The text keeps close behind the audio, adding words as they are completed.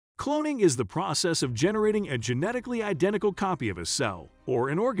Cloning is the process of generating a genetically identical copy of a cell or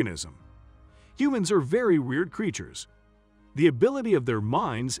an organism. Humans are very weird creatures. The ability of their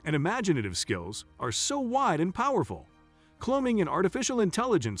minds and imaginative skills are so wide and powerful. Cloning and artificial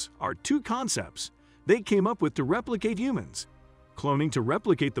intelligence are two concepts they came up with to replicate humans. Cloning to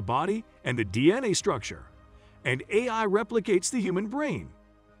replicate the body and the DNA structure, and AI replicates the human brain.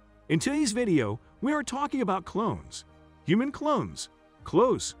 In today's video, we are talking about clones. Human clones.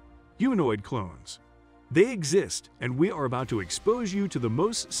 Close. Humanoid clones. They exist, and we are about to expose you to the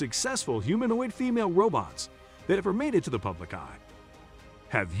most successful humanoid female robots that ever made it to the public eye.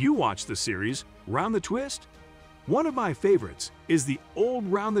 Have you watched the series Round the Twist? One of my favorites is the old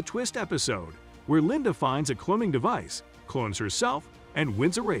Round the Twist episode where Linda finds a cloning device, clones herself, and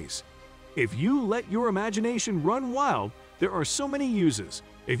wins a race. If you let your imagination run wild, there are so many uses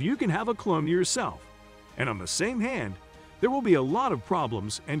if you can have a clone yourself. And on the same hand, there will be a lot of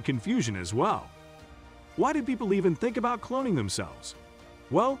problems and confusion as well. Why do people even think about cloning themselves?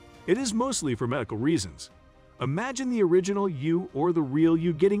 Well, it is mostly for medical reasons. Imagine the original you or the real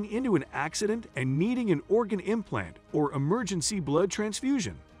you getting into an accident and needing an organ implant or emergency blood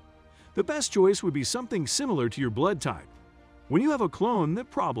transfusion. The best choice would be something similar to your blood type. When you have a clone, the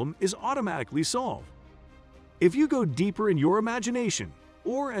problem is automatically solved. If you go deeper in your imagination,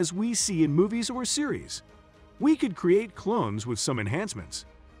 or as we see in movies or series, we could create clones with some enhancements.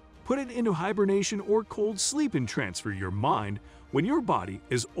 Put it into hibernation or cold sleep and transfer your mind when your body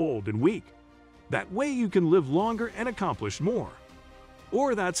is old and weak. That way you can live longer and accomplish more.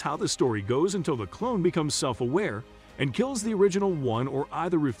 Or that's how the story goes until the clone becomes self-aware and kills the original one or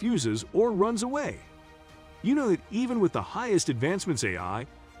either refuses or runs away. You know that even with the highest advancements AI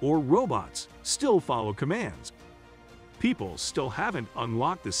or robots still follow commands. People still haven't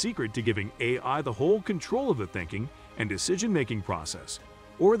unlocked the secret to giving AI the whole control of the thinking and decision-making process,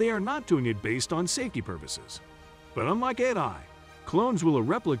 or they are not doing it based on safety purposes. But unlike AI, clones will a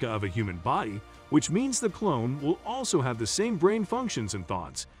replica of a human body, which means the clone will also have the same brain functions and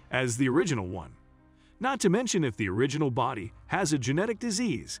thoughts as the original one. Not to mention, if the original body has a genetic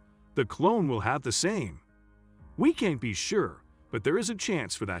disease, the clone will have the same. We can't be sure, but there is a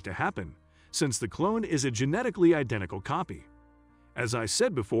chance for that to happen, since the clone is a genetically identical copy. As I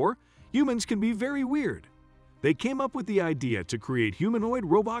said before, humans can be very weird. They came up with the idea to create humanoid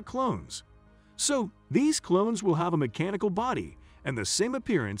robot clones. So, these clones will have a mechanical body and the same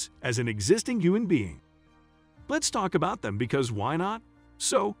appearance as an existing human being. Let's talk about them, because why not?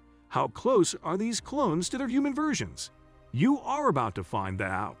 So, how close are these clones to their human versions? You are about to find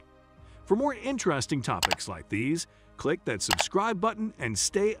that out. For more interesting topics like these, click that subscribe button and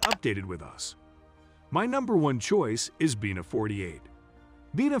stay updated with us. My number one choice is Bina 48.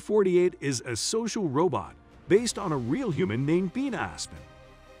 Bina 48 is a social robot based on a real human named Bina Aspen.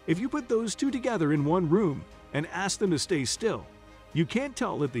 If you put those two together in one room and ask them to stay still, you can't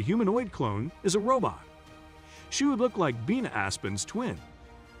tell that the humanoid clone is a robot. She would look like Bina Aspen's twin.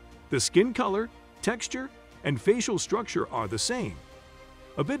 The skin color, texture, and facial structure are the same.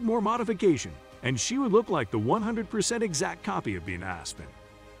 A bit more modification, and she would look like the 100% exact copy of Bina Aspen.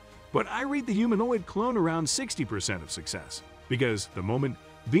 But I rate the humanoid clone around 60% of success, because the moment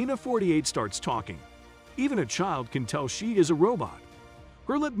Bina 48 starts talking, even a child can tell she is a robot.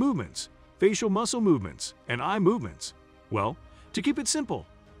 Her lip movements, facial muscle movements, and eye movements, well, to keep it simple,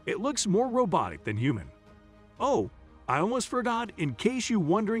 it looks more robotic than human. Oh, I almost forgot, in case you're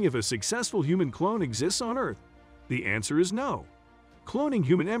wondering if a successful human clone exists on Earth, the answer is no. Cloning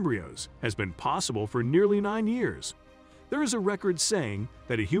human embryos has been possible for nearly 9 years. There is a record saying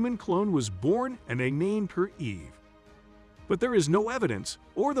that a human clone was born and they named her Eve. But there is no evidence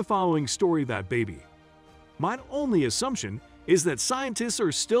or the following story that baby. My only assumption is that scientists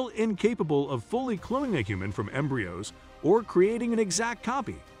are still incapable of fully cloning a human from embryos or creating an exact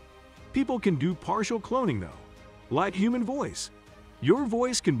copy. People can do partial cloning though, like human voice. Your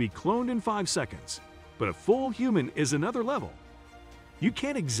voice can be cloned in 5 seconds, but a full human is another level. You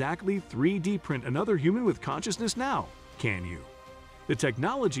can't exactly 3D print another human with consciousness now, can you? The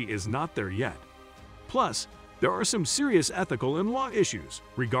technology is not there yet. Plus, there are some serious ethical and law issues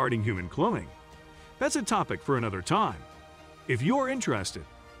regarding human cloning. That's a topic for another time. If you're interested,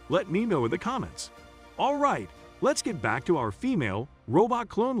 let me know in the comments. Alright, let's get back to our female robot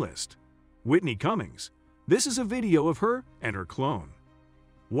clone list. Whitney Cummings. This is a video of her and her clone.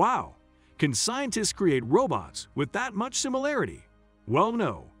 Wow! Can scientists create robots with that much similarity? Well,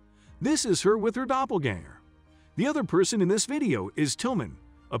 no. This is her with her doppelganger. The other person in this video is Tillman,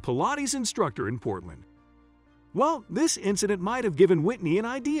 a Pilates instructor in Portland. Well, this incident might have given Whitney an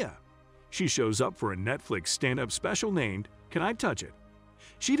idea. She shows up for a Netflix stand-up special named Can I Touch It?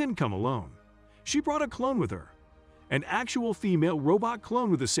 She didn't come alone. She brought a clone with her, an actual female robot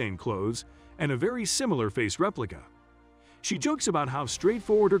clone with the same clothes and a very similar face replica. She jokes about how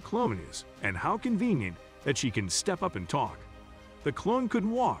straightforward her clone is and how convenient that she can step up and talk. The clone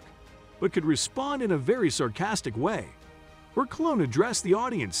couldn't walk, but could respond in a very sarcastic way. Her clone addressed the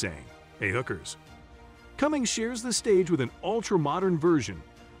audience saying, "Hey hookers." Cummings shares the stage with an ultra-modern version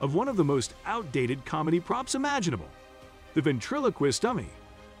of one of the most outdated comedy props imaginable, the ventriloquist dummy,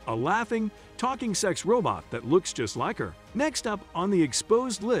 a laughing, talking sex robot that looks just like her. Next up on the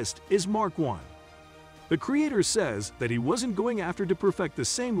exposed list is Mark I. The creator says that he wasn't going after to perfect the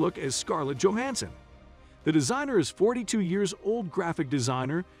same look as Scarlett Johansson. The designer is 42 years old graphic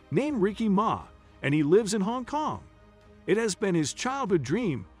designer named Ricky Ma, and he lives in Hong Kong. It has been his childhood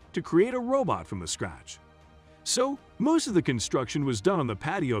dream to create a robot from the scratch. So, most of the construction was done on the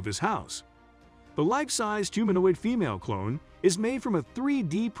patio of his house. The life-sized humanoid female clone is made from a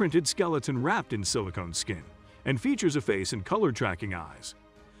 3D printed skeleton wrapped in silicone skin and features a face and color-tracking eyes.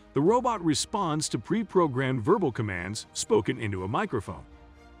 The robot responds to pre-programmed verbal commands spoken into a microphone.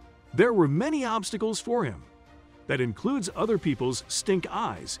 There were many obstacles for him. That includes other people's stink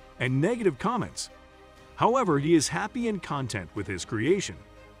eyes and negative comments. However, he is happy and content with his creation.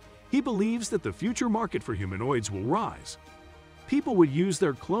 He believes that the future market for humanoids will rise. People would use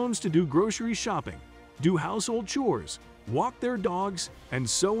their clones to do grocery shopping, do household chores, walk their dogs, and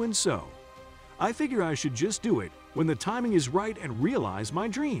so. I figure I should just do it when the timing is right and realize my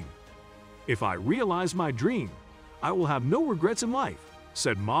dream. If I realize my dream, I will have no regrets in life,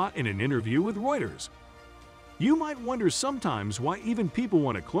 said Ma in an interview with Reuters. You might wonder sometimes why even people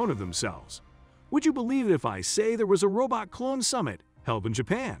want a clone of themselves. Would you believe it if I say there was a robot clone summit held in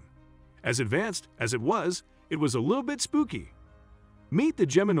Japan? As advanced as it was a little bit spooky. Meet the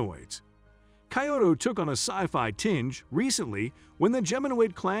Geminoids. Kyoto took on a sci-fi tinge recently when the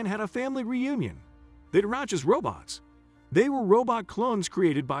Geminoid clan had a family reunion. They were not just robots. They were robot clones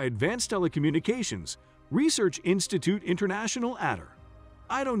created by Advanced Telecommunications Research Institute International Adder.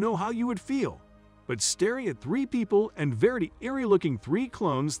 I don't know how you would feel, but staring at three people and very eerie-looking three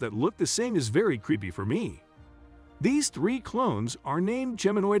clones that look the same is very creepy for me. These three clones are named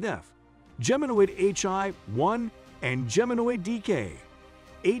Geminoid F, Geminoid HI-1, and Geminoid DK.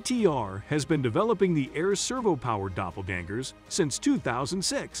 ATR has been developing the air servo-powered doppelgangers since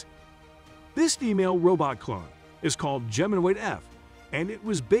 2006. This female robot clone is called Geminoid F, and it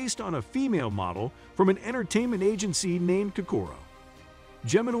was based on a female model from an entertainment agency named Kokoro.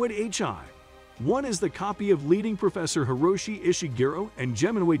 Geminoid HI-1 is the copy of leading Professor Hiroshi Ishiguro, and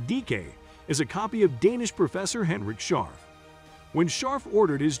Geminoid DK is a copy of Danish Professor Henrik Scharf. When Scharf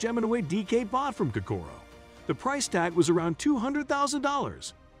ordered his Geminoid DK bot from Kokoro, the price tag was around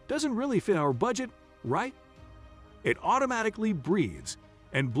 $200,000. Doesn't really fit our budget, right? It automatically breathes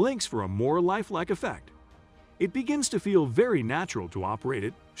and blinks for a more lifelike effect. It begins to feel very natural to operate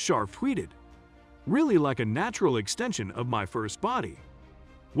it, Scharf tweeted. Really like a natural extension of my first body.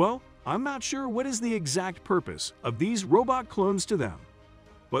 Well, I'm not sure what is the exact purpose of these robot clones to them.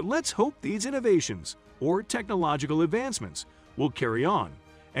 But let's hope these innovations or technological advancements will carry on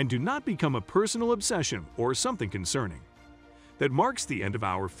and do not become a personal obsession or something concerning. That marks the end of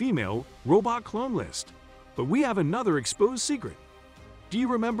our female robot clone list. But we have another exposed secret. Do you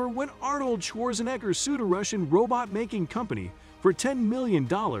remember when Arnold Schwarzenegger sued a Russian robot-making company for $10 million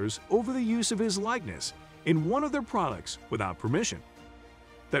over the use of his likeness in one of their products without permission?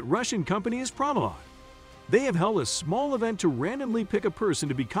 That Russian company is Promelot. They have held a small event to randomly pick a person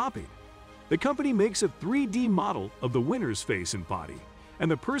to be copied. The company makes a 3D model of the winner's face and body, and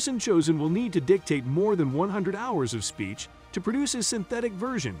the person chosen will need to dictate more than 100 hours of speech to produce a synthetic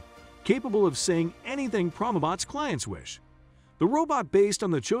version capable of saying anything Promelot's clients wish. The robot based on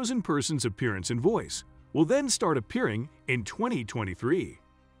the chosen person's appearance and voice will then start appearing in 2023.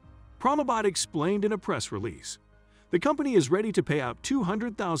 Promelot explained in a press release. The company is ready to pay out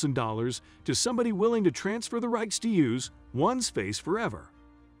 $200,000 to somebody willing to transfer the rights to use one's face forever.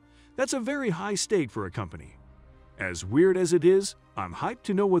 That's a very high stake for a company. As weird as it is, I'm hyped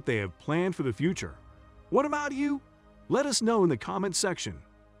to know what they have planned for the future. What about you? Let us know in the comments section.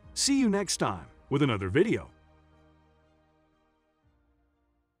 See you next time with another video.